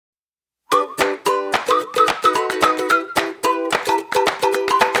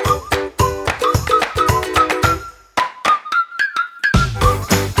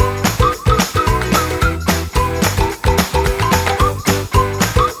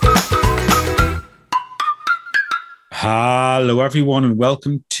Hello, everyone, and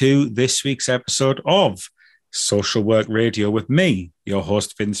welcome to this week's episode of Social Work Radio with me, your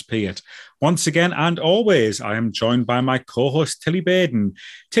host, Vince Peart. Once again, and always, I am joined by my co-host, Tilly Baden.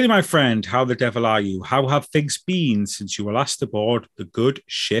 Tilly, my friend, how the devil are you? How have things been since you were last aboard the good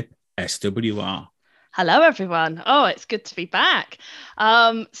ship SWR? Hello, everyone. Oh, it's good to be back.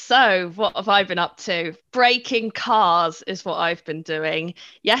 So what have I been up to? Breaking cars is what I've been doing.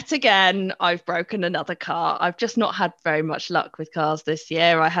 Yet again, I've broken another car. I've just not had very much luck with cars this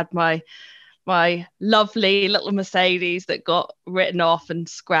year. I had my lovely little Mercedes that got written off and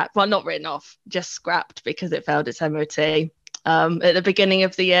scrapped. Well, not written off, just scrapped because it failed its MOT. At the beginning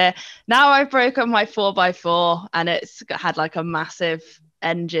of the year. Now I've broken my 4x4 and it's had like a massive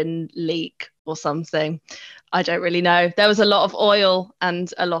engine leak or something. I don't really know. There was a lot of oil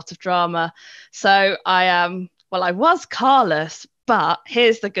and a lot of drama. So I was carless, but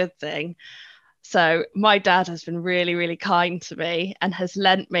here's the good thing. So my dad has been really, really kind to me and has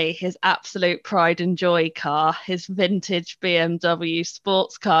lent me his absolute pride and joy car, his vintage BMW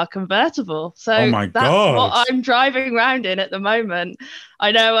sports car convertible. Oh So my that's God. what I'm driving around in at the moment.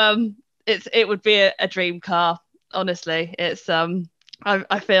 I know it would be a dream car, honestly. It's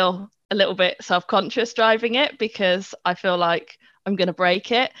I feel a little bit self-conscious driving it because I feel like I'm going to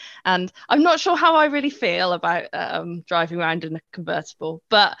break it. And I'm not sure how I really feel about driving around in a convertible,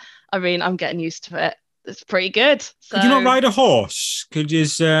 but I mean, I'm getting used to it. It's pretty good. So, Could you not ride a horse?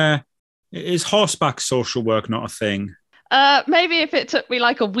 Is horseback social work not a thing? maybe if it took me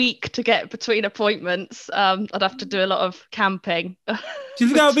like a week to get between appointments, I'd have to do a lot of camping. Do you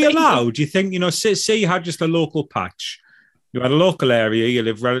think that would be allowed? Do you think, say you had just a local patch, you had a local area, you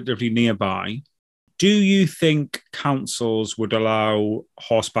live relatively nearby. Do you think councils would allow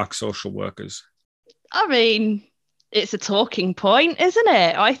horseback social workers? I mean, it's a talking point, isn't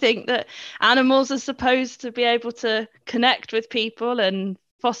it? I think that animals are supposed to be able to connect with people and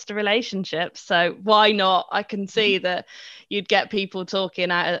foster relationships. So why not? I can see that you'd get people talking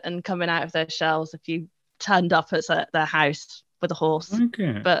out and coming out of their shells if you turned up at their house with a horse.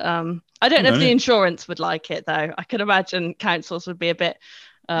 Okay. But I don't know if the insurance would like it, though. I can imagine councils would be a bit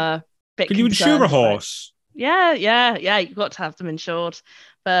Can you insure a horse? Yeah. You've got to have them insured.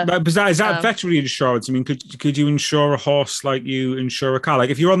 But is that veterinary insurance? I mean, could you insure a horse like you insure a car? Like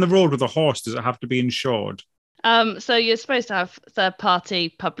if you're on the road with a horse, does it have to be insured? So you're supposed to have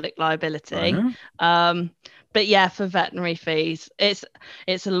third-party public liability. Uh-huh. But yeah, for veterinary fees,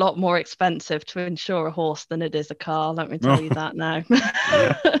 it's a lot more expensive to insure a horse than it is a car. Let me tell you that now.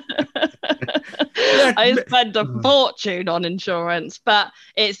 I spend a fortune on insurance, but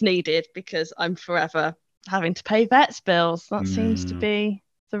it's needed because I'm forever having to pay vets bills. That seems to be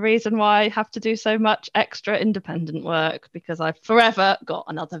the reason why I have to do so much extra independent work, because I've forever got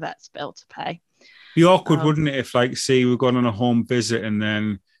another vet's bill to pay. Be awkward, wouldn't it, if, like, say, we're going on a home visit and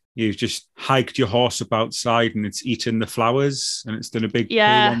then you've just hiked your horse up outside and it's eaten the flowers and it's done a big poo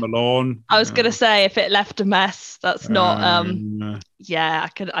on the lawn. I was going to say, if it left a mess, that's not.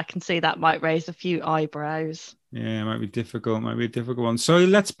 I can see that might raise a few eyebrows. Yeah, it might be difficult. Might be a difficult one. So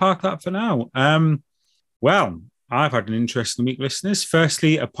let's park that for now. Well, I've had an interesting week, listeners.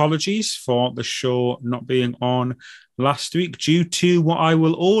 Firstly, apologies for the show not being on last week due to what I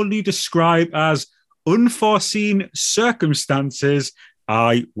will only describe as unforeseen circumstances.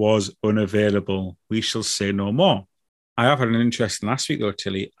 I was unavailable. We shall say no more. I have had an interesting last week, though,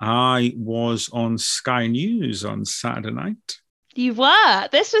 Tilly. I was on Sky News on Saturday night. You were.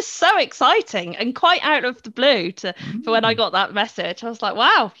 This was so exciting and quite out of the blue for when I got that message. I was like,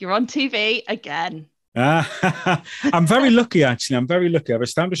 wow, you're on TV again. I'm very lucky, actually. I'm very lucky. I've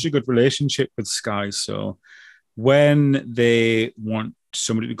established a good relationship with Sky. So when they want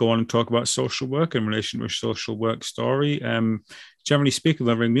somebody to go on and talk about social work in relation to a social work story, generally speaking,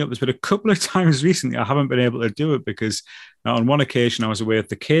 they'll ring me up. There's been a couple of times recently I haven't been able to do it because on one occasion I was away with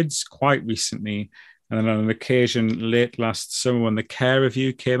the kids quite recently. And then on an occasion late last summer when the care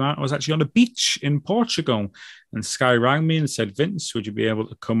review came out, I was actually on a beach in Portugal. And Sky rang me and said, Vince, would you be able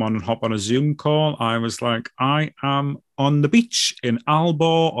to come on and hop on a Zoom call? I was like, I am on the beach in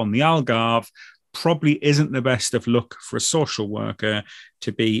Albor on the Algarve. Probably isn't the best of luck for a social worker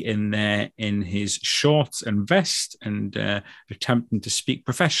to be in there in his shorts and vest and attempting to speak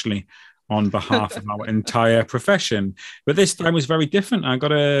professionally on behalf of our entire profession. But this time was very different. I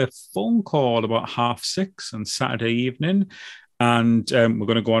got a phone call about 6:30 on Saturday evening. And we're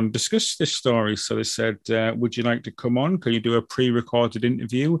going to go on and discuss this story. So they said, would you like to come on? Can you do a pre-recorded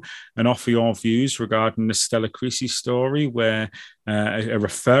interview and offer your views regarding the Stella Creasy story, where a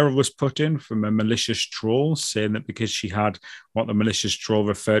referral was put in from a malicious troll saying that because she had what the malicious troll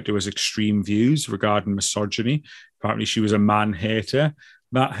referred to as extreme views regarding misogyny, apparently she was a man-hater,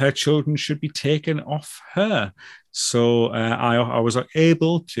 that her children should be taken off her. So I was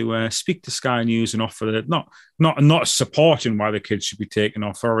able to speak to Sky News and offer that, not supporting why the kids should be taken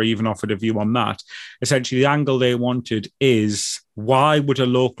off or even offered a view on that. Essentially, the angle they wanted is, why would a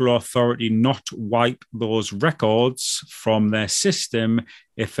local authority not wipe those records from their system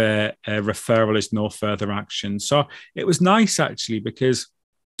if a referral is no further action? So it was nice, actually, because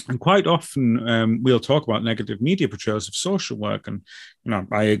and quite often we'll talk about negative media portrayals of social work. And,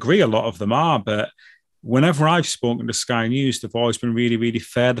 I agree a lot of them are, but whenever I've spoken to Sky News, they've always been really, really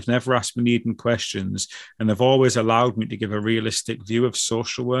fair. They've never asked me leading questions, and they've always allowed me to give a realistic view of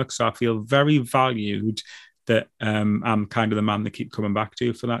social work. So I feel very valued that I'm kind of the man they keep coming back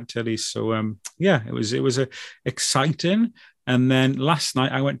to for that, Tilly. So it was exciting. And then last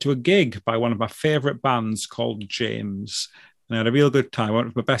night I went to a gig by one of my favourite bands called James. And I had a real good time. I went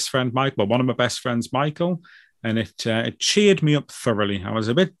with my best friend Michael, one of my best friends, Michael, and it cheered me up thoroughly. I was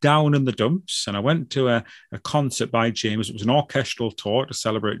a bit down in the dumps, and I went to a concert by James. It was an orchestral tour to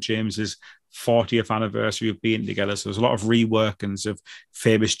celebrate James's 40th anniversary of being together. So there's a lot of reworkings of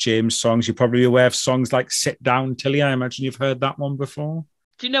famous James songs. You're probably aware of songs like Sit Down, Tilly. I imagine you've heard that one before.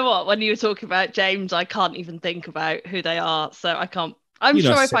 Do you know what? When you were talking about James, I can't even think about who they are. So I can't. I'm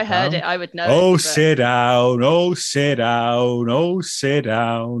sure if I heard it, I would know. Oh, sit down, oh, sit down, oh, sit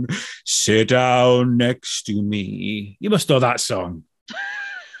down, sit down next to me. You must know that song.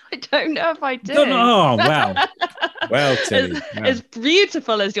 I don't know if I do. Oh, well, Tilly. As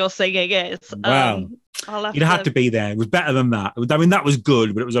beautiful as your singing is. Wow. You'd have to be there. It was better than that. I mean, that was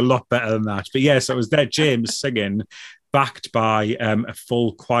good, but it was a lot better than that. But yes, I was there, James singing, backed by a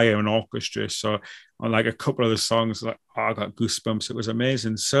full choir and orchestra. So on like a couple of the songs, I got goosebumps. It was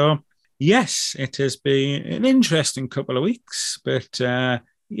amazing. So yes, it has been an interesting couple of weeks, but on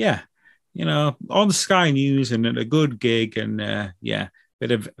the Sky News and a good gig, and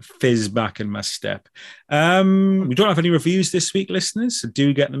bit of fizz back in my step. We don't have any reviews this week, listeners, so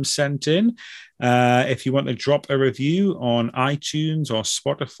do get them sent in. If you want to drop a review on iTunes or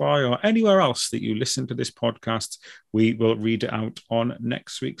Spotify or anywhere else that you listen to this podcast, we will read it out on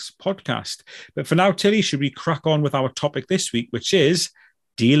next week's podcast. But for now, Tilly, should we crack on with our topic this week, which is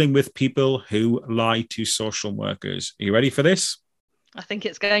dealing with people who lie to social workers? Are you ready for this? I think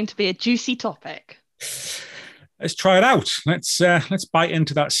it's going to be a juicy topic. Let's try it out. Let's bite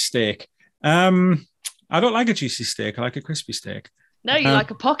into that steak. I don't like a juicy steak. I like a crispy steak. No, you like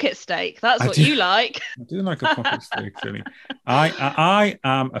a pocket steak. That's what you like. I do like a pocket steak, really. I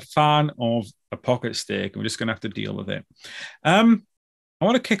am a fan of a pocket steak. We're just going to have to deal with it. I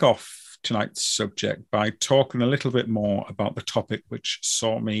want to kick off tonight's subject by talking a little bit more about the topic which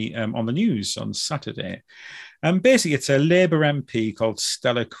saw me on the news on Saturday. Basically, it's a Labour MP called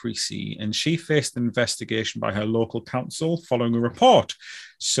Stella Creasy, and she faced an investigation by her local council following a report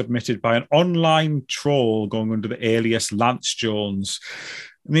submitted by an online troll going under the alias Lance Jones.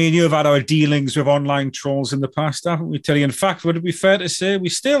 Me and you have had our dealings with online trolls in the past, haven't we, Tilly? In fact, would it be fair to say we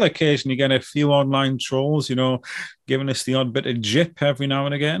still occasionally get a few online trolls, giving us the odd bit of jip every now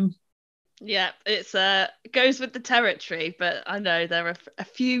and again? Yeah, it goes with the territory, but I know there are a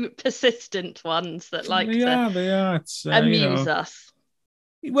few persistent ones that like they are. It's, amuse us.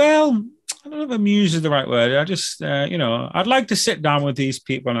 Well, I don't know if amuse is the right word. I just, I'd like to sit down with these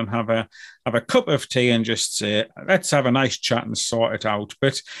people and have a cup of tea and just say, let's have a nice chat and sort it out.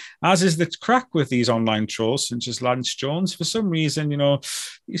 But as is the crack with these online trolls, such as Lance Jones, for some reason,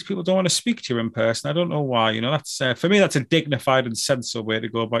 these people don't want to speak to you in person. I don't know why. That's for me, that's a dignified and sensible way to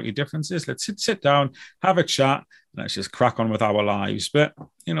go about your differences. Let's sit down, have a chat. Let's just crack on with our lives. But,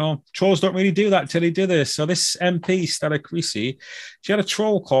 trolls don't really do that till they do this. So this MP, Stella Creasy, she had a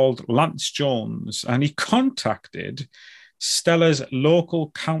troll called Lance Jones, and he contacted Stella's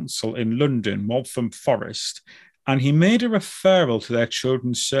local council in London, Waltham Forest, and he made a referral to their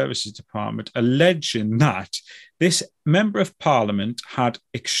Children's Services Department, alleging that this Member of Parliament had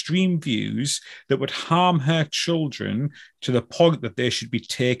extreme views that would harm her children to the point that they should be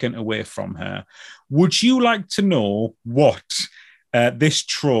taken away from her. Would you like to know what this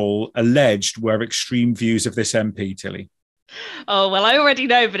troll alleged were extreme views of this MP, Tilly? Oh, well, I already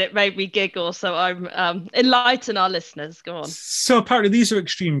know, but it made me giggle. So I'm enlighten our listeners. Go on. So apparently these are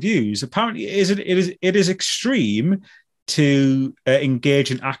extreme views. Apparently it is extreme to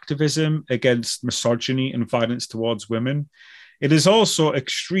engage in activism against misogyny and violence towards women. It is also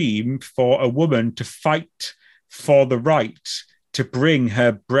extreme for a woman to fight for the right to bring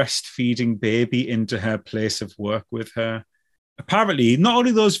her breastfeeding baby into her place of work with her. Apparently, not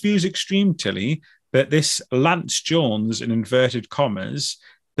only those views extreme, Tilly, but this Lance Jones, in inverted commas,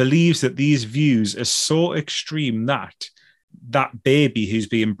 believes that these views are so extreme that that baby who's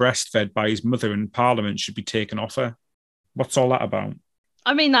being breastfed by his mother in Parliament should be taken off her. What's all that about?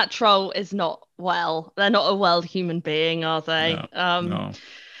 I mean, that troll is not well. They're not a well human being, are they? No.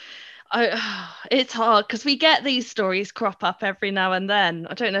 It's hard because we get these stories crop up every now and then.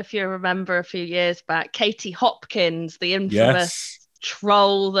 I don't know if you remember a few years back, Katie Hopkins, the infamous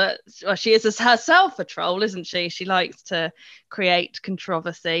troll that, well, she is herself a troll, isn't she? She likes to create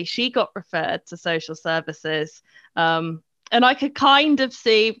controversy. She got referred to social services. And I could kind of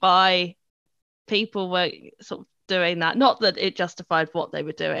see why people were sort of doing that. Not that it justified what they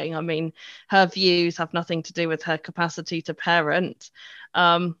were doing. I mean, her views have nothing to do with her capacity to parent.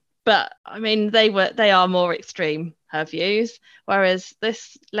 But I mean, they are more extreme, her views, whereas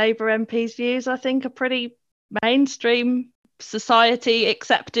this Labour MP's views, I think, are pretty mainstream, society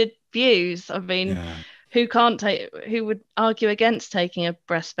accepted views. I mean, who would argue against taking a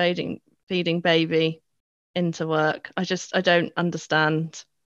breastfeeding baby into work? I don't understand.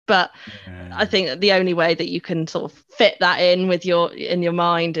 But I think that the only way that you can sort of fit that in your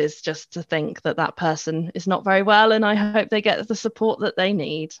mind is just to think that person is not very well, and I hope they get the support that they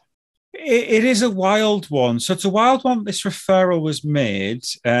need. It is a wild one. So it's a wild one. This referral was made.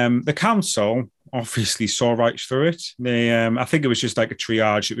 The council obviously saw right through it. I think it was just like a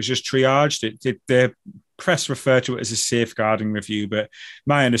triage. It was just triaged. The press referred to it as a safeguarding review, but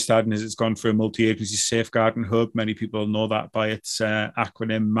my understanding is it's gone through a multi-agency safeguarding hub. Many people know that by its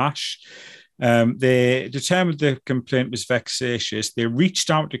acronym MASH. They determined the complaint was vexatious. They reached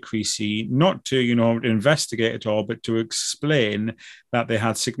out to Creasy, not to, investigate it all, but to explain that they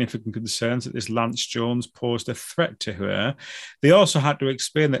had significant concerns that this Lance Jones posed a threat to her. They also had to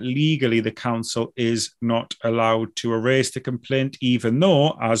explain that legally the council is not allowed to erase the complaint, even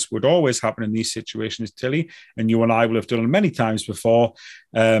though, as would always happen in these situations, Tilly, and you and I will have done many times before,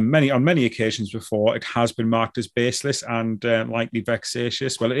 on many occasions before, it has been marked as baseless and likely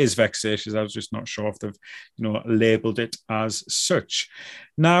vexatious. Well, it is vexatious. I was just not sure if they've, labelled it as such.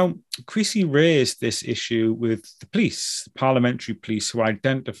 Now, Creasy raised this issue with the police, the parliamentary police, who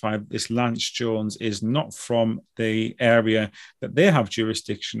identified this Lance Jones is not from the area that they have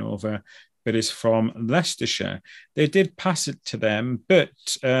jurisdiction over, but is from Leicestershire. They did pass it to them, but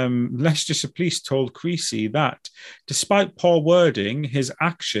Leicestershire police told Creasy that despite poor wording, his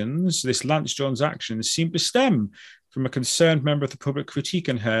actions, this Lance Jones' actions, seemed to stem from a concerned member of the public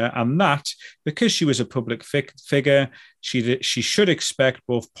critiquing her, and that because she was a public figure, she should expect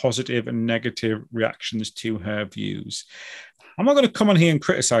both positive and negative reactions to her views. I'm not going to come on here and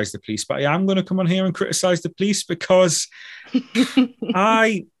criticize the police, but I am going to come on here and criticize the police because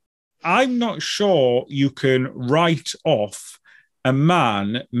I'm not sure you can write off a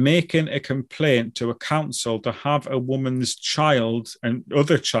man making a complaint to a council to have a woman's child and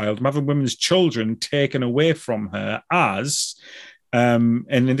have a woman's children taken away from her as, and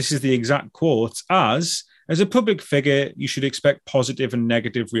this is the exact quote, as a public figure, you should expect positive and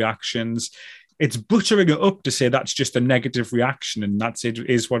negative reactions. It's buttering it up to say that's just a negative reaction and that's it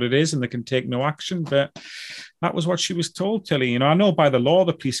is what it is and they can take no action. But that was what she was told, Tilly. I know by the law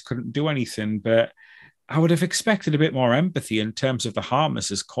the police couldn't do anything, but I would have expected a bit more empathy in terms of the harm this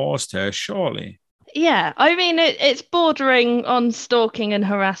has caused her, surely. Yeah, I mean, it's bordering on stalking and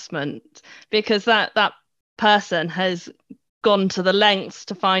harassment because that person has gone to the lengths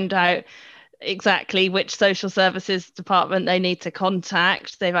to find out exactly which social services department they need to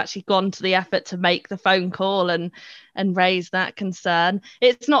contact. They've actually gone to the effort to make the phone call and raise that concern.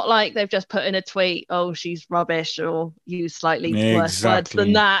 It's not like they've just put in a tweet, oh, she's rubbish, or use slightly worse words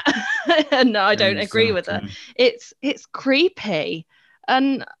than that. And no, I don't agree with her. It's creepy.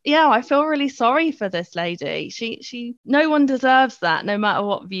 And yeah, I feel really sorry for this lady. She no one deserves that, no matter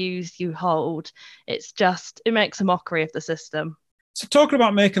what views you hold. It makes a mockery of the system. So talking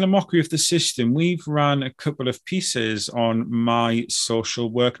about making a mockery of the system, we've ran a couple of pieces on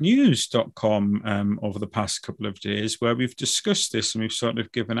mysocialworknews.com over the past couple of days where we've discussed this and we've sort of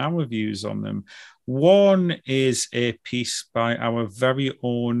given our views on them. One is a piece by our very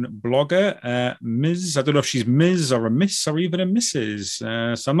own blogger, Ms. I don't know if she's Ms. or a Miss or even a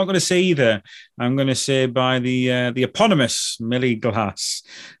Mrs. So I'm not going to say either. I'm going to say by the eponymous Millie Glass.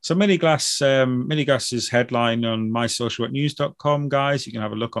 So Millie Glass's headline on mysocialworknews.com, guys, you can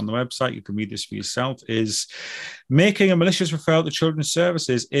have a look on the website. You can read this for yourself, is Making a malicious referral to children's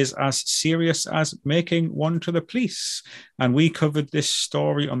services is as serious as making one to the police. And we covered this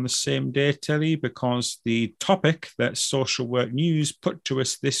story on the same day, Tilly, because the topic that Social Work News put to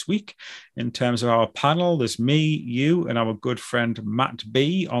us this week in terms of our panel, there's me, you, and our good friend Matt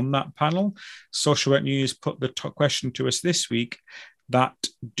B on that panel. Social Work News put the question to us this week that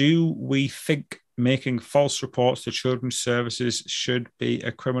do we think making false reports to children's services should be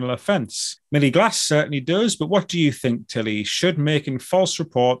a criminal offence? Millie Glass certainly does, but what do you think, Tilly? Should making false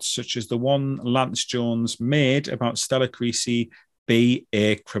reports, such as the one Lance Jones made about Stella Creasy, be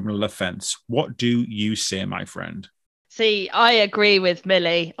a criminal offence? What do you say, my friend? See, I agree with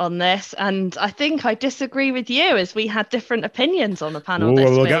Millie on this, and I think I disagree with you as we had different opinions on the panel this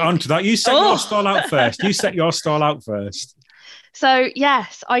week. We'll get on to that. You set your stall out first. You set your stall out first. So,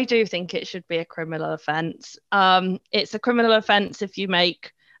 yes, I do think it should be a criminal offence. It's a criminal offence if you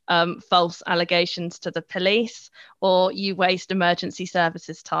make false allegations to the police or you waste emergency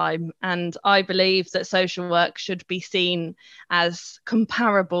services time. And I believe that social work should be seen as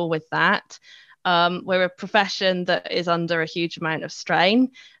comparable with that. We're a profession that is under a huge amount of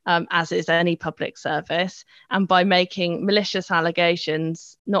strain, as is any public service. And by making malicious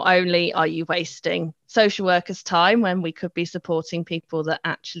allegations, not only are you wasting social workers' time when we could be supporting people that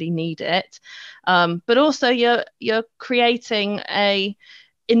actually need it, but also you're creating a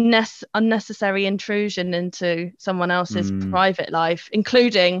unnecessary intrusion into someone else's private life,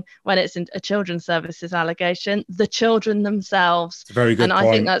 including when it's a children's services allegation, the children themselves. Very good and point.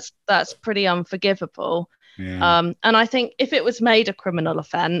 I think that's pretty unforgivable. Yeah. And I think if it was made a criminal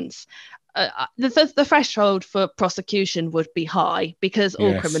offence, the threshold for prosecution would be high because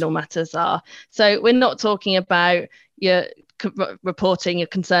all criminal matters are. So we're not talking about your reporting your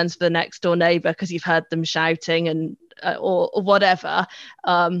concerns for the next door neighbour because you've heard them shouting and or whatever.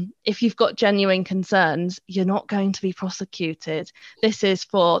 If you've got genuine concerns, you're not going to be prosecuted. This is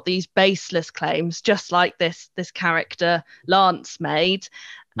for these baseless claims, just like this character Lance made,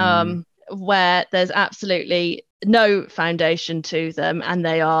 where there's absolutely no foundation to them and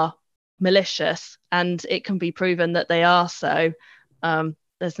they are malicious, and it can be proven that they are so.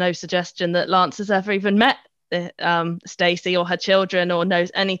 There's no suggestion that Lance has ever even met Stacey or her children or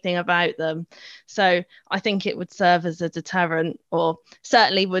knows anything about them. So I think it would serve as a deterrent, or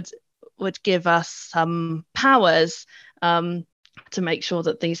certainly would give us some powers to make sure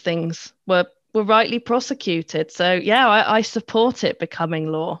that these things were rightly prosecuted. So yeah, I support it becoming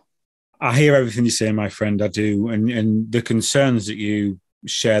law. I hear everything you say, my friend. I do, and the concerns that you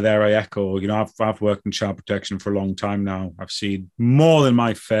share there, I echo. You know, I've worked in child protection for a long time now. I've seen more than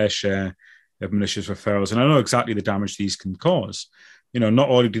my fair share of malicious referrals, and I know exactly the damage these can cause. You know, not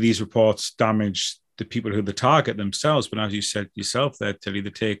only do these reports damage the people who are the target themselves, but as you said yourself there, Tilly,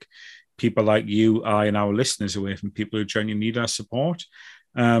 they take people like you, I, and our listeners away from people who genuinely need our support.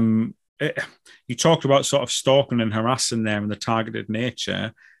 You talked about sort of stalking and harassing there and the targeted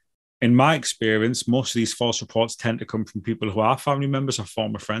nature. In my experience, most of these false reports tend to come from people who are family members or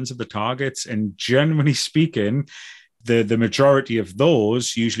former friends of the targets. And generally speaking, the majority of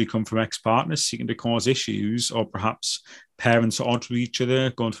those usually come from ex-partners seeking to cause issues, or perhaps parents at odds with each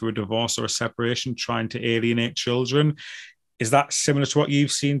other, going through a divorce or a separation, trying to alienate children. Is that similar to what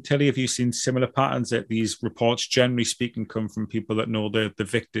you've seen, Tilly? Have you seen similar patterns that these reports, generally speaking, come from people that know the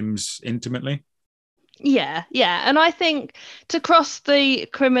victims intimately? Yeah. And I think to cross the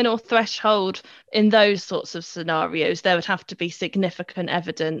criminal threshold in those sorts of scenarios, there would have to be significant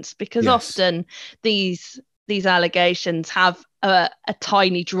evidence, because often these allegations have a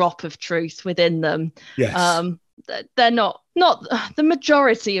tiny drop of truth within them. They're not the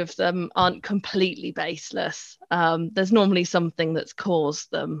majority of them aren't completely baseless. There's normally something that's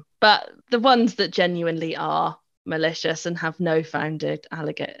caused them, but the ones that genuinely are malicious and have no founded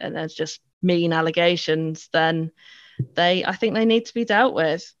allegation and there's just mean allegations, then I think they need to be dealt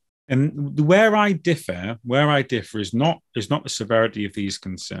with. And where I differ is not the severity of these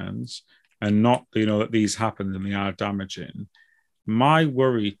concerns, and not, you know, that these happen and they are damaging. My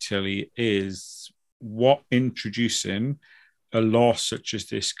worry, Tilly, is what introducing a law such as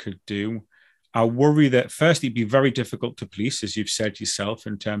this could do. I worry that firstly, it'd be very difficult to police, as you've said yourself,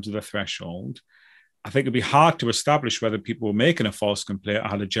 in terms of the threshold. I think it'd be hard to establish whether people were making a false complaint or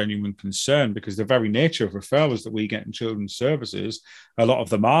had a genuine concern, because the very nature of referrals that we get in children's services, a lot of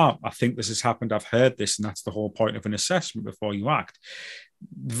them are, I think this has happened, I've heard this, and that's the whole point of an assessment before you act.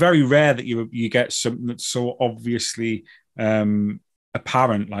 Very rare that you get something that's so obviously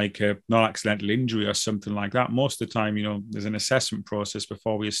apparent, like a non-accidental injury or something like that. Most of the time, there's an assessment process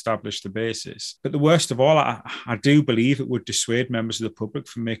before we establish the basis. But the worst of all, I do believe it would dissuade members of the public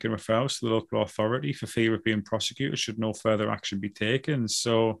from making referrals to the local authority for fear of being prosecuted should no further action be taken.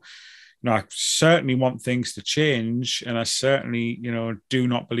 So, I certainly want things to change, and I certainly, do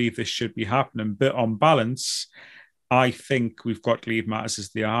not believe this should be happening. But on balance, I think we've got to leave matters as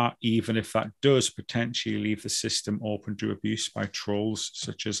they are, even if that does potentially leave the system open to abuse by trolls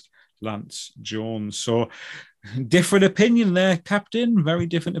such as Lance Jones. So, different opinion there, Captain. Very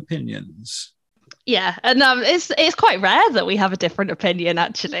different opinions. Yeah, and it's quite rare that we have a different opinion,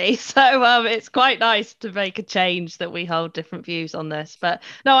 actually. So it's quite nice to make a change that we hold different views on this. But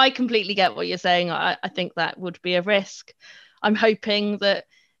no, I completely get what you're saying. I think that would be a risk. I'm hoping that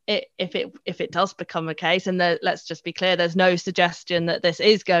if it does become a case, and let's just be clear, there's no suggestion that this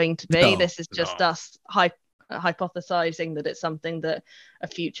is going to be. This is just us hypothesizing that it's something that a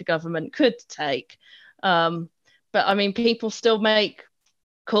future government could take. But I mean, people still make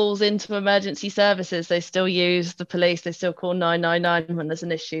calls into emergency services. They still use the police. They still call 999 when there's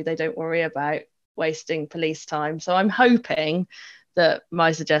an issue. They don't worry about wasting police time. So I'm hoping that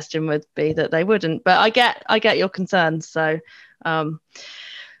my suggestion would be that they wouldn't. But I get your concerns. So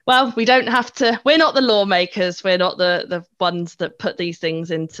well, we don't have to, we're not the lawmakers, we're not the ones that put these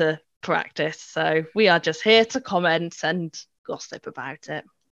things into practice. So we are just here to comment and gossip about it.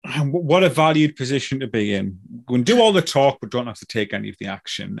 What a valued position to be in. We can do all the talk, but don't have to take any of the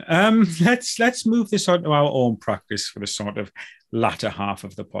action. Let's move this on to our own practice for the sort of latter half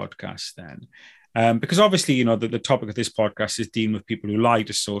of the podcast then. Because obviously, the topic of this podcast is dealing with people who lie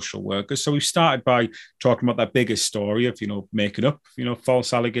to social workers. So we started by talking about that biggest story of, making up,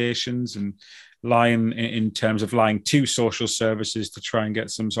 false allegations and lying in terms of lying to social services to try and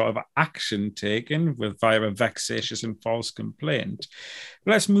get some sort of action taken via a vexatious and false complaint.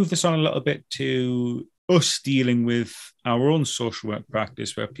 But let's move this on a little bit to us dealing with our own social work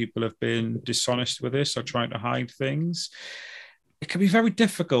practice where people have been dishonest with this or trying to hide things. It can be very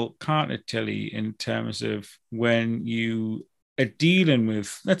difficult, can't it, Tilly, in terms of when you are dealing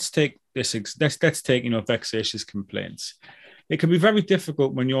with, let's take vexatious complaints. It can be very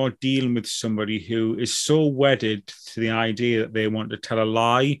difficult when you're dealing with somebody who is so wedded to the idea that they want to tell a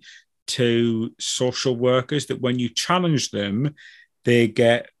lie to social workers that when you challenge them, they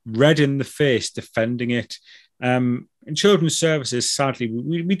get red in the face defending it. In children's services, sadly,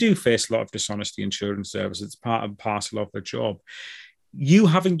 we do face a lot of dishonesty in children's services. It's part and parcel of the job. You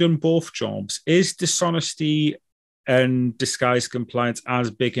having done both jobs, is dishonesty and disguised compliance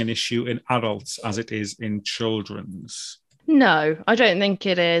as big an issue in adults as it is in children's? No, I don't think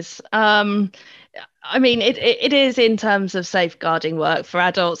it is. I mean, it is in terms of safeguarding work. For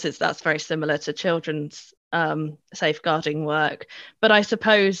adults, that's very similar to children's safeguarding work. But I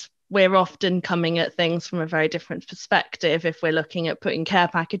suppose we're often coming at things from a very different perspective if we're looking at putting care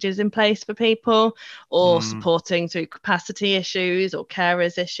packages in place for people or supporting through capacity issues or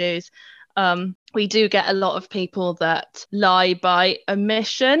carers issues. We do get a lot of people that lie by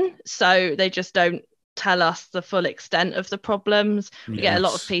omission, so they just don't tell us the full extent of the problems. We get a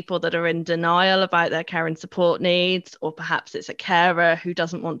lot of people that are in denial about their care and support needs, or perhaps it's a carer who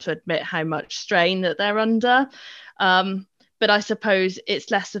doesn't want to admit how much strain that they're under. But I suppose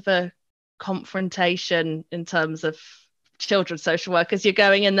it's less of a confrontation in terms of children's social workers. You're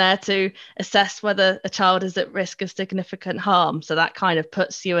going in there to assess whether a child is at risk of significant harm. So that kind of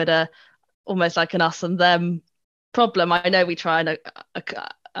puts you at almost like an us and them problem. I know we try and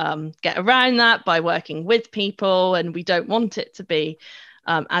get around that by working with people, and we don't want it to be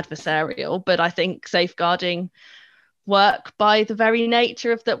adversarial. But I think safeguarding work, by the very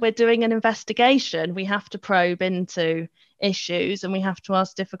nature of that we're doing an investigation, we have to probe into issues and we have to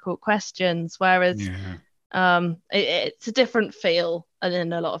ask difficult questions, whereas it's a different feel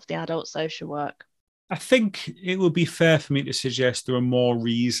in a lot of the adult social work. I think it would be fair for me to suggest there are more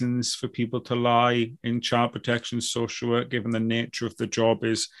reasons for people to lie in child protection social work, given the nature of the job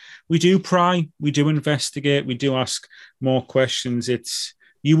is we do pry, we do investigate, we do ask more questions.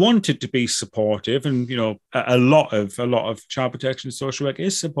 You want it to be supportive, and a lot of child protection social work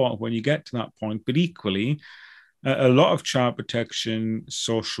is supportive when you get to that point, but equally a lot of child protection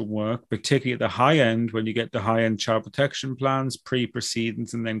social work, particularly at the high end, when you get the high-end child protection plans,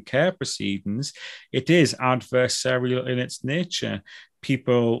 pre-proceedings and then care proceedings, it is adversarial in its nature.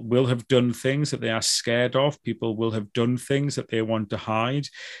 People will have done things that they are scared of. People will have done things that they want to hide.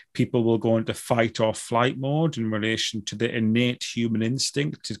 People will go into fight or flight mode in relation to the innate human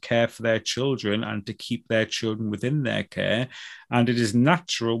instinct to care for their children and to keep their children within their care. And it is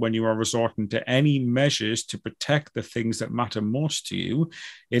natural when you are resorting to any measures to protect the things that matter most to you,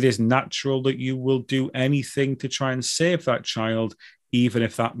 it is natural that you will do anything to try and save that child, even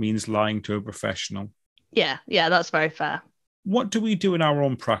if that means lying to a professional. Yeah, that's very fair. What do we do in our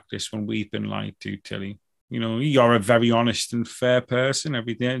own practice when we've been lied to, Tilly? You know, you're a very honest and fair person,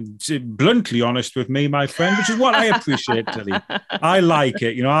 everything, bluntly honest with me, my friend, which is what I appreciate, Tilly. I like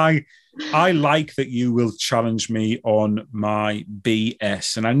it. You know, I like that you will challenge me on my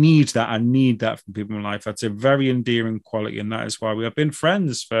BS. And I need that. I need that from people in life. That's a very endearing quality. And that is why we have been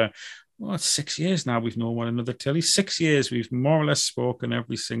friends for, well, it's 6 years now. We've known one another, Tilly. 6 years. We've more or less spoken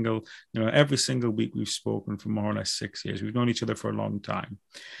every single week we've spoken for more or less 6 years. We've known each other for a long time.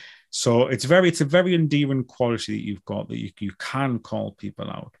 So it's a very endearing quality that you've got, that you can call people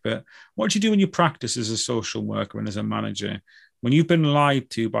out. But what do you do in your practice as a social worker and as a manager? When you've been lied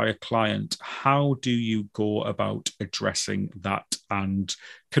to by a client, how do you go about addressing that and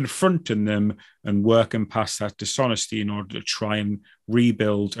confronting them and working past that dishonesty in order to try and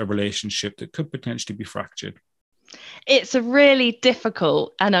rebuild a relationship that could potentially be fractured? It's a really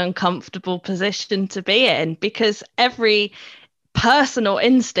difficult and uncomfortable position to be in, because every personal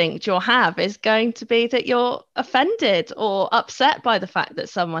instinct you'll have is going to be that you're offended or upset by the fact that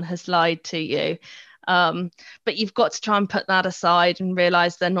someone has lied to you. But you've got to try and put that aside and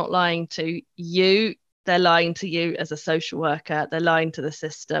realize they're not lying to you. They're lying to you as a social worker. They're lying to the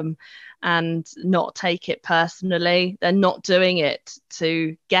system, and not take it personally. They're not doing it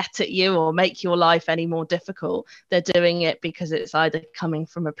to get at you or make your life any more difficult. They're doing it because it's either coming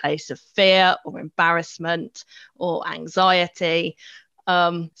from a place of fear or embarrassment or anxiety.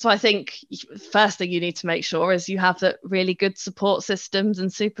 So I think first thing you need to make sure is you have the really good support systems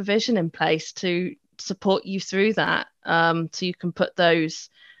and supervision in place to support you through that, so you can put those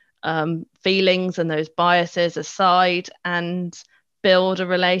feelings and those biases aside and build a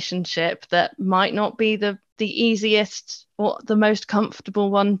relationship that might not be the easiest or the most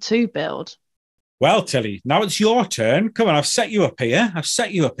comfortable one to build. Well, Tilly, now it's your turn. Come on, I've set you up here.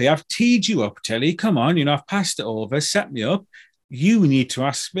 I've teed you up, Tilly. Come on, I've passed it over, set me up. You need to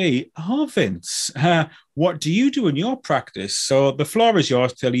ask me, Vince, what do you do in your practice? So the floor is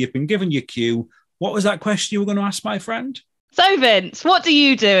yours, Tilly. You've been given your cue. What was that question you were going to ask, my friend? So, Vince, what do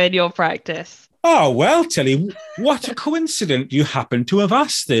you do in your practice? Oh, well, Tilly, what a coincidence you happen to have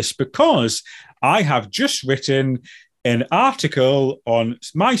asked this, because I have just written an article on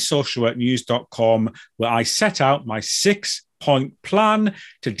mysocialworknews.com where I set out my 6-point plan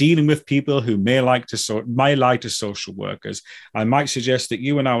to dealing with people who may lie to social workers. I might suggest that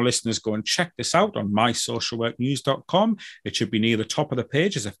you and our listeners go and check this out on mysocialworknews.com. It should be near the top of the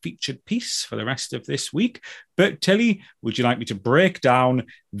page as a featured piece for the rest of this week. But Tilly, would you like me to break down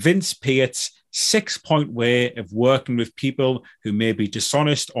Vince Peart's 6-point way of working with people who may be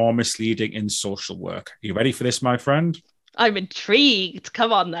dishonest or misleading in social work? Are you ready for this, my friend? I'm intrigued.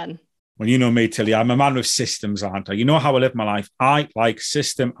 Come on, then. Well, you know me, Tilly. I'm a man with systems, aren't I? You know how I live my life. I like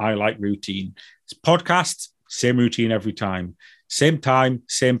system. I like routine. It's podcasts, same routine every time. Same time,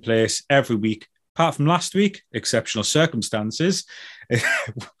 same place, every week. Apart from last week, exceptional circumstances.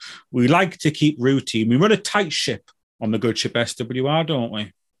 We like to keep routine. We run a tight ship on the good ship SWR, don't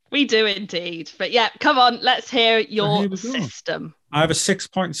we? We do indeed. But yeah, come on, let's hear your system. I have a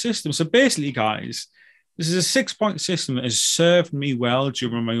 6-point system. So basically, guys, this is a 6-point system that has served me well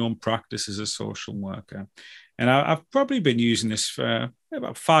during my own practice as a social worker. And I've probably been using this for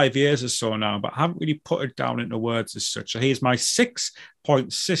about 5 years or so now, but I haven't really put it down into words as such. So here's my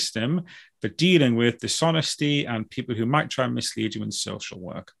 6-point system for dealing with dishonesty and people who might try and mislead you in social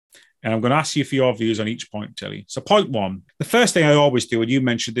work. And I'm going to ask you for your views on each point, Tilly. So point 1, the first thing I always do, and you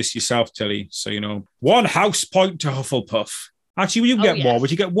mentioned this yourself, Tilly, so, 1 house point to Hufflepuff. Actually, would you get more? Would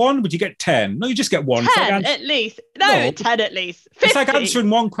you get 1? Would you get 10? No, you just get 1. 10 at least. No, 10 at least. 50, it's like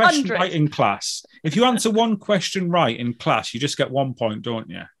answering 1 question 100. Right in class. If you answer 1 question right in class, you just get 1 point, don't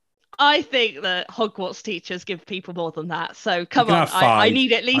you? I think that Hogwarts teachers give people more than that. So come on, I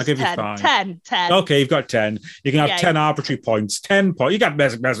need at least 10. 10. Okay, you've got 10. You can have 10 arbitrary points. 10 points. You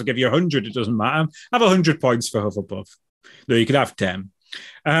can give you 100. It doesn't matter. Have 100 points for Hufflepuff. No, you could have 10.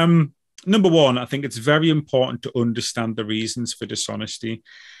 Number 1, I think it's very important to understand the reasons for dishonesty.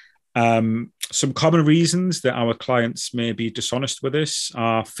 Some common reasons that our clients may be dishonest with us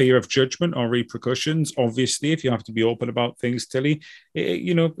are fear of judgment or repercussions. Obviously, if you have to be open about things, Tilly,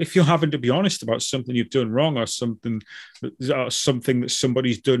 if you're having to be honest about something you've done wrong or something that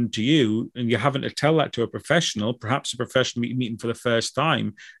somebody's done to you, and you're having to tell that to a professional, perhaps a professional you're meeting for the first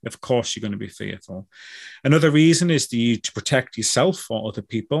time, of course you're going to be fearful. Another reason is to protect yourself or other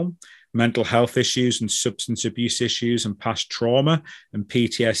people. Mental health issues and substance abuse issues and past trauma and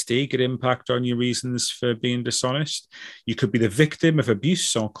PTSD could impact on your reasons for being dishonest. You could be the victim of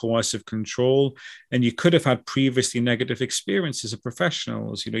abuse or coercive control, and you could have had previously negative experiences of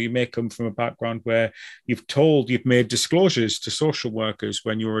professionals. You may come from a background where you've made disclosures to social workers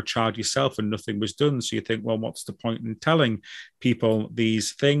when you were a child yourself and nothing was done. So you think, well, what's the point in telling people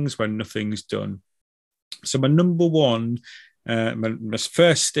these things when nothing's done? So my number one, my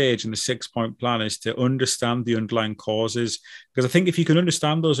first stage in the 6-point plan is to understand the underlying causes, because I think if you can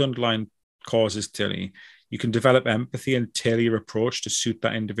understand those underlying causes, Tilly, you can develop empathy and tailor your approach to suit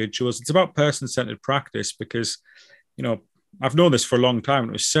that individual. It's about person-centered practice, because I've known this for a long time, and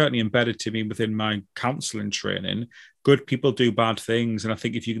it was certainly embedded to me within my counselling training. Good people do bad things, and I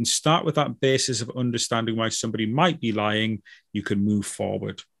think if you can start with that basis of understanding why somebody might be lying, you can move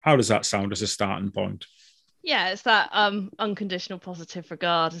forward. How does that sound as a starting point? Yeah, it's that unconditional positive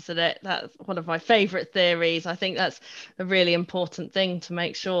regard, isn't it? That's one of my favorite theories. I think that's a really important thing, to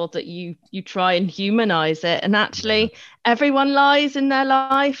make sure that you try and humanize it. And actually, everyone lies in their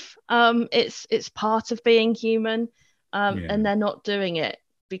life. It's part of being human, and they're not doing it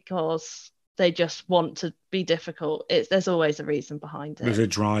because they just want to be difficult. There's always a reason behind it. There's a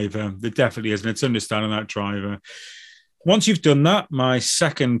driver. There definitely is, and it's understanding that driver. Once you've done that, my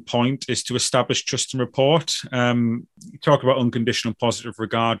second point is to establish trust and rapport. You talk about unconditional positive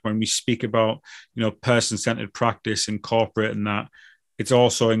regard when we speak about, person-centered practice in corporate, and that it's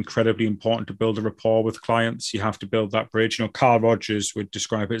also incredibly important to build a rapport with clients. You have to build that bridge. Carl Rogers would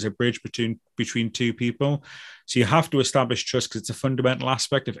describe it as a bridge between two people. So you have to establish trust, because it's a fundamental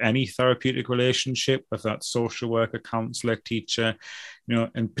aspect of any therapeutic relationship, whether that's social worker, counselor, teacher,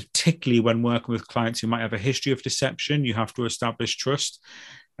 and particularly when working with clients who might have a history of deception, you have to establish trust.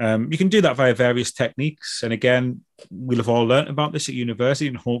 You can do that via various techniques. And again, we'll have all learned about this at university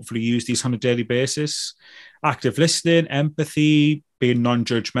and hopefully use these on a daily basis. Active listening, empathy, being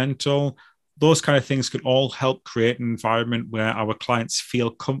non-judgmental, those kind of things can all help create an environment where our clients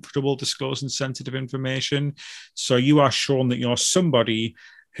feel comfortable disclosing sensitive information. So you are shown that you're somebody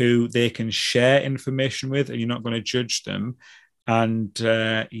who they can share information with, and you're not going to judge them. And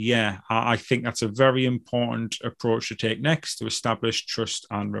I think that's a very important approach to take next, to establish trust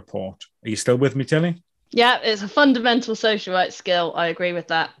and rapport. Are you still with me, Tilly? Yeah, it's a fundamental social work skill. I agree with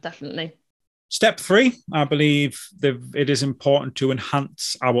that, definitely. Step 3, I believe it is important to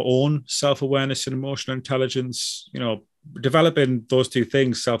enhance our own self-awareness and emotional intelligence. Developing those two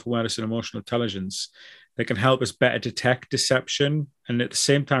things, self-awareness and emotional intelligence, they can help us better detect deception. And at the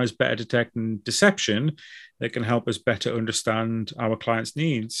same time as better detecting deception, they can help us better understand our clients'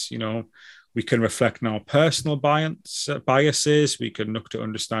 needs. We can reflect on our personal biases. We can look to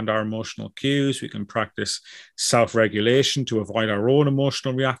understand our emotional cues. We can practice self-regulation to avoid our own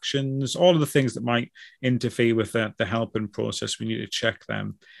emotional reactions. All of the things that might interfere with the helping process, we need to check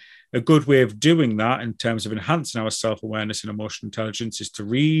them. A good way of doing that in terms of enhancing our self-awareness and emotional intelligence is to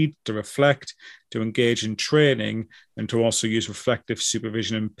read, to reflect, to engage in training, and to also use reflective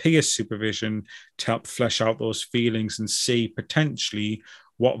supervision and peer supervision to help flesh out those feelings and see potentially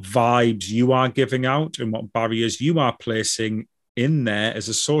what vibes you are giving out and what barriers you are placing in there as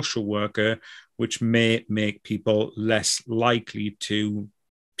a social worker, which may make people less likely to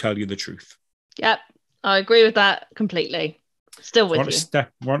tell you the truth. Yep, I agree with that completely. Still with you.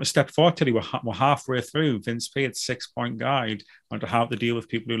 We're on step 4, Tilly. We're halfway through Vince Peart's 6-point guide on how to deal with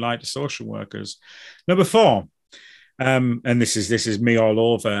people who lie to social workers. Number 4, and this is me all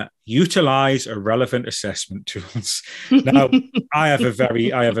over, utilize relevant assessment tools. Now, I have a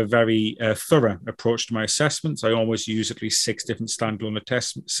very thorough approach to my assessments. I always use at least 6 different standalone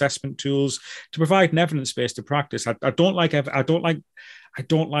assessment tools to provide an evidence-based practice. I don't like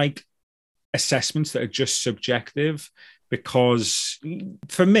assessments that are just subjective, because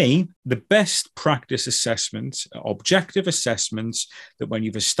for me, the best practice assessments are objective assessments that when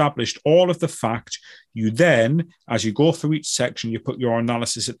you've established all of the fact, you then, as you go through each section, you put your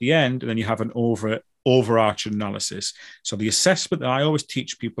analysis at the end, and then you have an overarching analysis. So the assessment that I always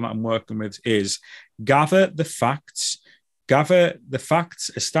teach people that I'm working with is gather the facts, gather the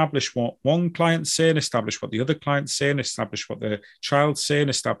facts, establish what one client's saying, establish what the other client's saying, establish what the child's saying,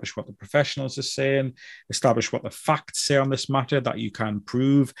 establish what the professionals are saying, establish what the facts say on this matter that you can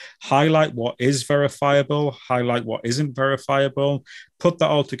prove, highlight what is verifiable, highlight what isn't verifiable, put that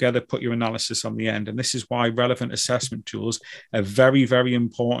all together, put your analysis on the end. And this is why relevant assessment tools are very, very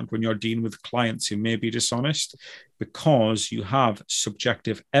important when you're dealing with clients who may be dishonest, because you have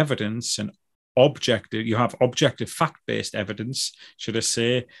subjective evidence and objective fact-based evidence, should I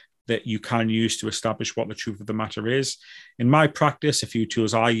say, that you can use to establish what the truth of the matter is. In my practice, a few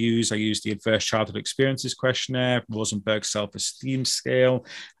tools I use the Adverse Childhood Experiences Questionnaire, Rosenberg Self-Esteem Scale.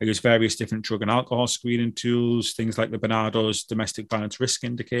 I use various different drug and alcohol screening tools, things like the Barnardo's Domestic Violence Risk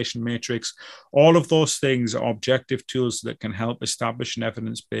Indication Matrix. All of those things are objective tools that can help establish an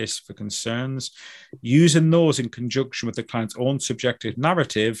evidence base for concerns. Using those in conjunction with the client's own subjective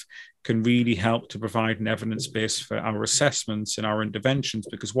narrative can really help to provide an evidence base for our assessments and our interventions,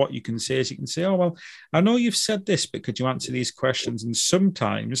 because what you can say is you can say, oh, well, I know you've said this, but could you answer these questions? And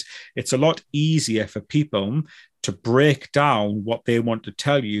sometimes it's a lot easier for people to break down what they want to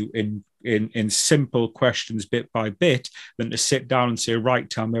tell you in simple questions bit by bit than to sit down and say, right,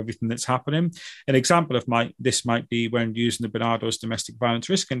 tell me everything that's happening. An example of this might be when using the Barnardo's Domestic Violence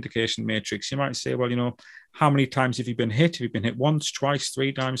Risk Indication Matrix. You might say, well, how many times have you been hit? Have you been hit once, twice,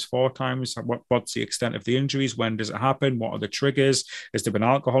 3 times, 4 times? What's the extent of the injuries? When does it happen? What are the triggers? Has there been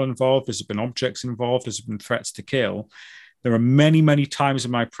alcohol involved? Has there been objects involved? Has there been threats to kill? There are many, many times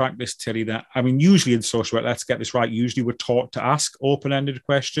in my practice, Tilly, that, usually in social work, let's get this right, usually we're taught to ask open-ended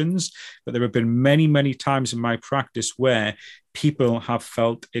questions, but there have been many, many times in my practice where people have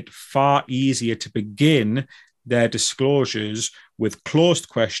felt it far easier to begin their disclosures with closed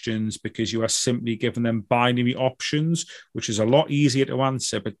questions, because you are simply giving them binary options, which is a lot easier to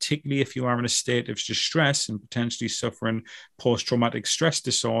answer, particularly if you are in a state of distress and potentially suffering post-traumatic stress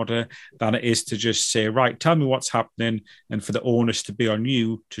disorder, than it is to just say, right, tell me what's happening, and for the onus to be on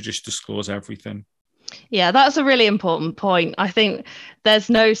you to just disclose everything. Yeah, that's a really important point. I think there's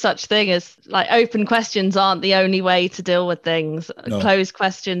no such thing as open questions aren't the only way to deal with things. No. Closed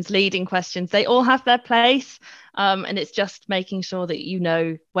questions, leading questions, they all have their place. And it's just making sure that you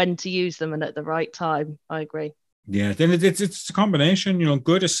know when to use them and at the right time. I agree. Yeah, then it's a combination.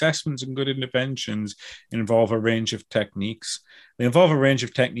 Good assessments and good interventions involve a range of techniques. They involve a range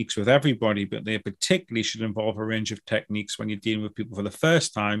of techniques with everybody, but they particularly should involve a range of techniques when you're dealing with people for the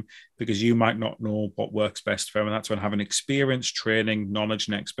first time, because you might not know what works best for them. And that's when having experience, training, knowledge,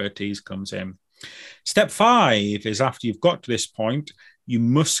 and expertise comes in. Step 5 is, after you've got to this point, you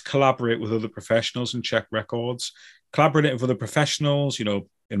must collaborate with other professionals and check records. Collaborating with other professionals,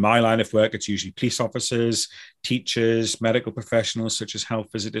 in my line of work, it's usually police officers, teachers, medical professionals such as health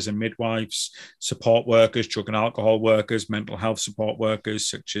visitors and midwives, support workers, drug and alcohol workers, mental health support workers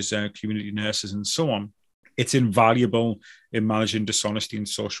such as community nurses, and so on. It's invaluable in managing dishonesty in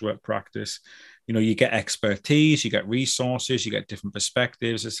social work practice. You get expertise, you get resources, you get different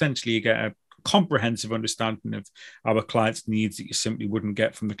perspectives. Essentially, you get a comprehensive understanding of our clients' needs that you simply wouldn't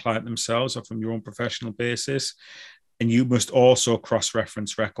get from the client themselves or from your own professional basis. And you must also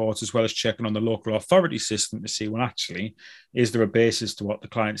cross-reference records, as well as checking on the local authority system to see, well, actually, is there a basis to what the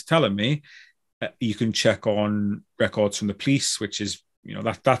client's telling me? You can check on records from the police, which is,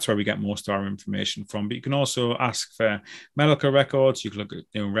 that's where we get most of our information from. But you can also ask for medical records. You can look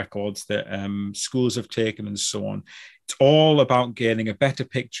at records that schools have taken and so on. It's all about gaining a better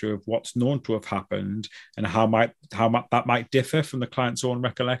picture of what's known to have happened and how that might differ from the client's own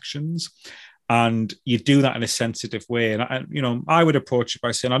recollections. And you do that in a sensitive way. And I would approach it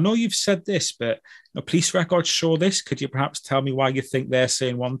by saying, I know you've said this, but police records show this. Could you perhaps tell me why you think they're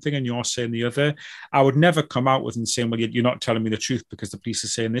saying one thing and you're saying the other? I would never come out with and saying, well, you're not telling me the truth because the police are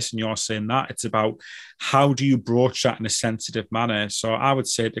saying this and you're saying that. It's about how do you broach that in a sensitive manner? So I would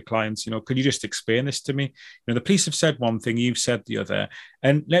say to clients, could you just explain this to me? The police have said one thing, you've said the other.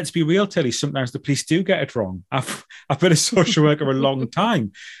 And let's be real, Tilly, sometimes the police do get it wrong. I've been a social worker a long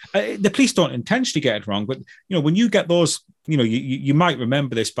time. The police don't intentionally get it wrong, but when you get those, you might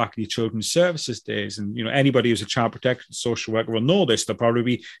remember this back in your children's services days, and anybody who's a child protection social worker will know this. They'll probably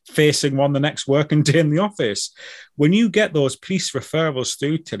be facing one the next working day in the office. When you get those police referrals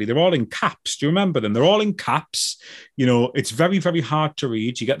through, Tilly, they're all in caps. Do you remember them? They're all in caps. It's very, very hard to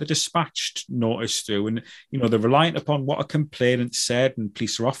read. You get the dispatched notice through, and they're reliant upon what a complainant said, and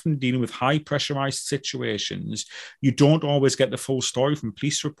police are often dealing with high pressurized situations. You don't always get the full story from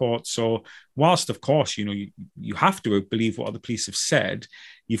police reports. So whilst, of course, you have to believe what the police have said,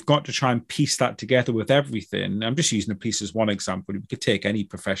 you've got to try and piece that together with everything. I'm just using a piece as one example. We could take any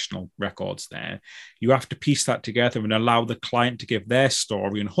professional records there. You have to piece that together and allow the client to give their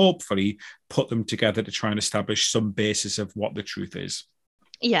story and hopefully put them together to try and establish some basis of what the truth is.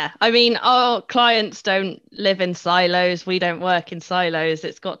 Yeah, I mean, our clients don't live in silos. We don't work in silos.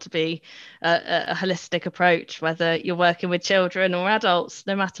 It's got to be a holistic approach, whether you're working with children or adults,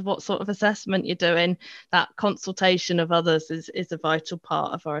 no matter what sort of assessment you're doing. That consultation of others is a vital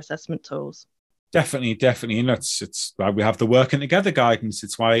part of our assessment tools. Definitely. And it's why we have the working together guidance.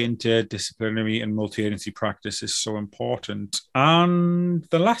 It's why interdisciplinary and multi-agency practice is so important. And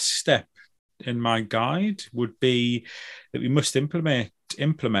the last step in my guide would be that we must implement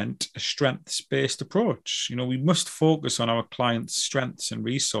a strengths-based approach. We must focus on our clients' strengths and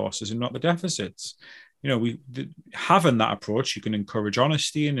resources and not the deficits. Having that approach, you can encourage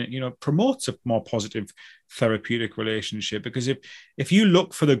honesty and promotes a more positive therapeutic relationship. Because if you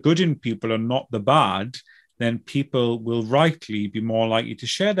look for the good in people and not the bad, then people will rightly be more likely to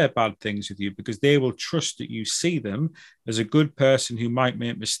share their bad things with you, because they will trust that you see them as a good person who might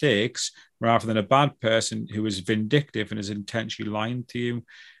make mistakes rather than a bad person who is vindictive and is intentionally lying to you.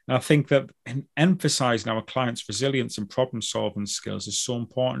 And I think that emphasizing our clients' resilience and problem-solving skills is so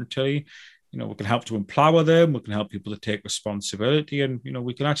important to you. We can help to empower them, we can help people to take responsibility, and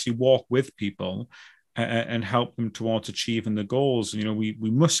we can actually walk with people and help them towards achieving the goals. We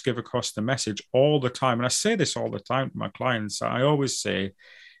must give across the message all the time. And I say this all the time to my clients. I always say,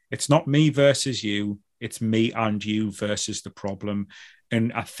 it's not me versus you, it's me and you versus the problem.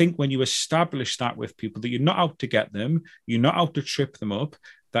 And I think when you establish that with people, that you're not out to get them, you're not out to trip them up,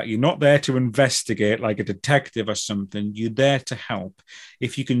 that you're not there to investigate like a detective or something, you're there to help.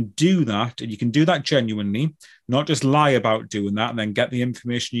 If you can do that, and you can do that genuinely, not just lie about doing that and then get the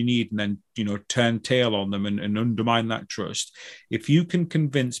information you need and then, turn tail on them and undermine that trust. If you can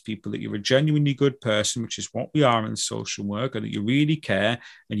convince people that you're a genuinely good person, which is what we are in social work, and that you really care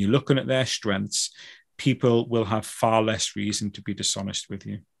and you're looking at their strengths, people will have far less reason to be dishonest with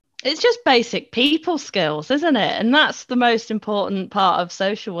you. It's just basic people skills, isn't it? And that's the most important part of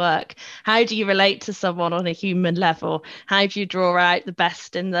social work. How do you relate to someone on a human level? How do you draw out the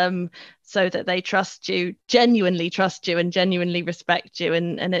best in them so that they trust you, genuinely trust you, and genuinely respect you?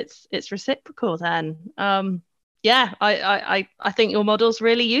 And it's reciprocal then. I think your model's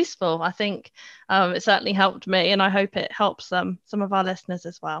really useful. I think it certainly helped me, and I hope it helps some of our listeners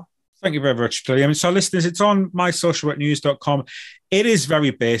as well. Thank you very much, Tilly. So listeners, it's on mysocialworknews.com. It is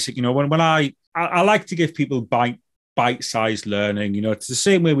very basic. When I like to give people bite-sized learning. It's the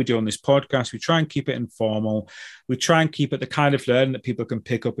same way we do on this podcast. We try and keep it informal. We try and keep it the kind of learning that people can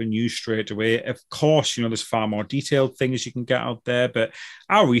pick up and use straight away. Of course, there's far more detailed things you can get out there, but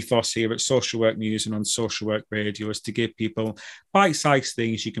our ethos here at Social Work News and on Social Work Radio is to give people bite-sized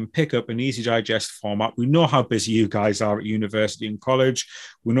things you can pick up in easy digest format. We know how busy you guys are at university and college.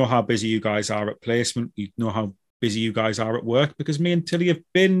 We know how busy you guys are at placement. We know how busy you guys are at work, because me and Tilly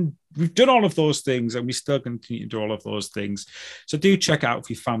we've done all of those things, and we still continue to do all of those things. So do check out if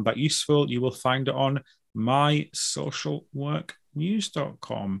you found that useful. You will find it on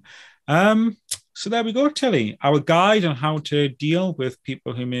mysocialworknews.com. So there we go, Tilly. Our guide on how to deal with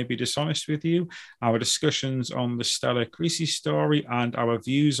people who may be dishonest with you, our discussions on the Stella Creasy story, and our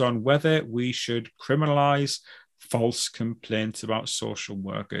views on whether we should criminalise false complaints about social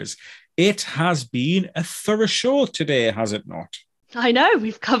workers. It has been a thorough show today, has it not? I know,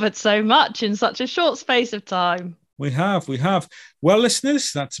 we've covered so much in such a short space of time. We have. Well,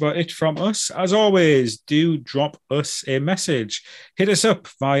 listeners, that's about it from us. As always, do drop us a message. Hit us up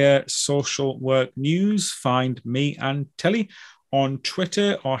via Social Work News. Find me and Tilly on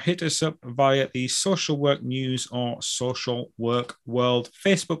Twitter, or hit us up via the Social Work News or Social Work World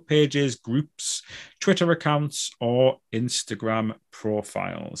Facebook pages, groups, Twitter accounts, or Instagram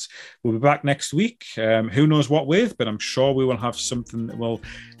profiles. We'll be back next week. Who knows what with, but I'm sure we will have something that will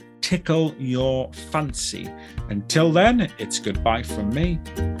tickle your fancy. Until then, it's goodbye from me.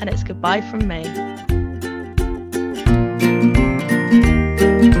 And it's goodbye from me.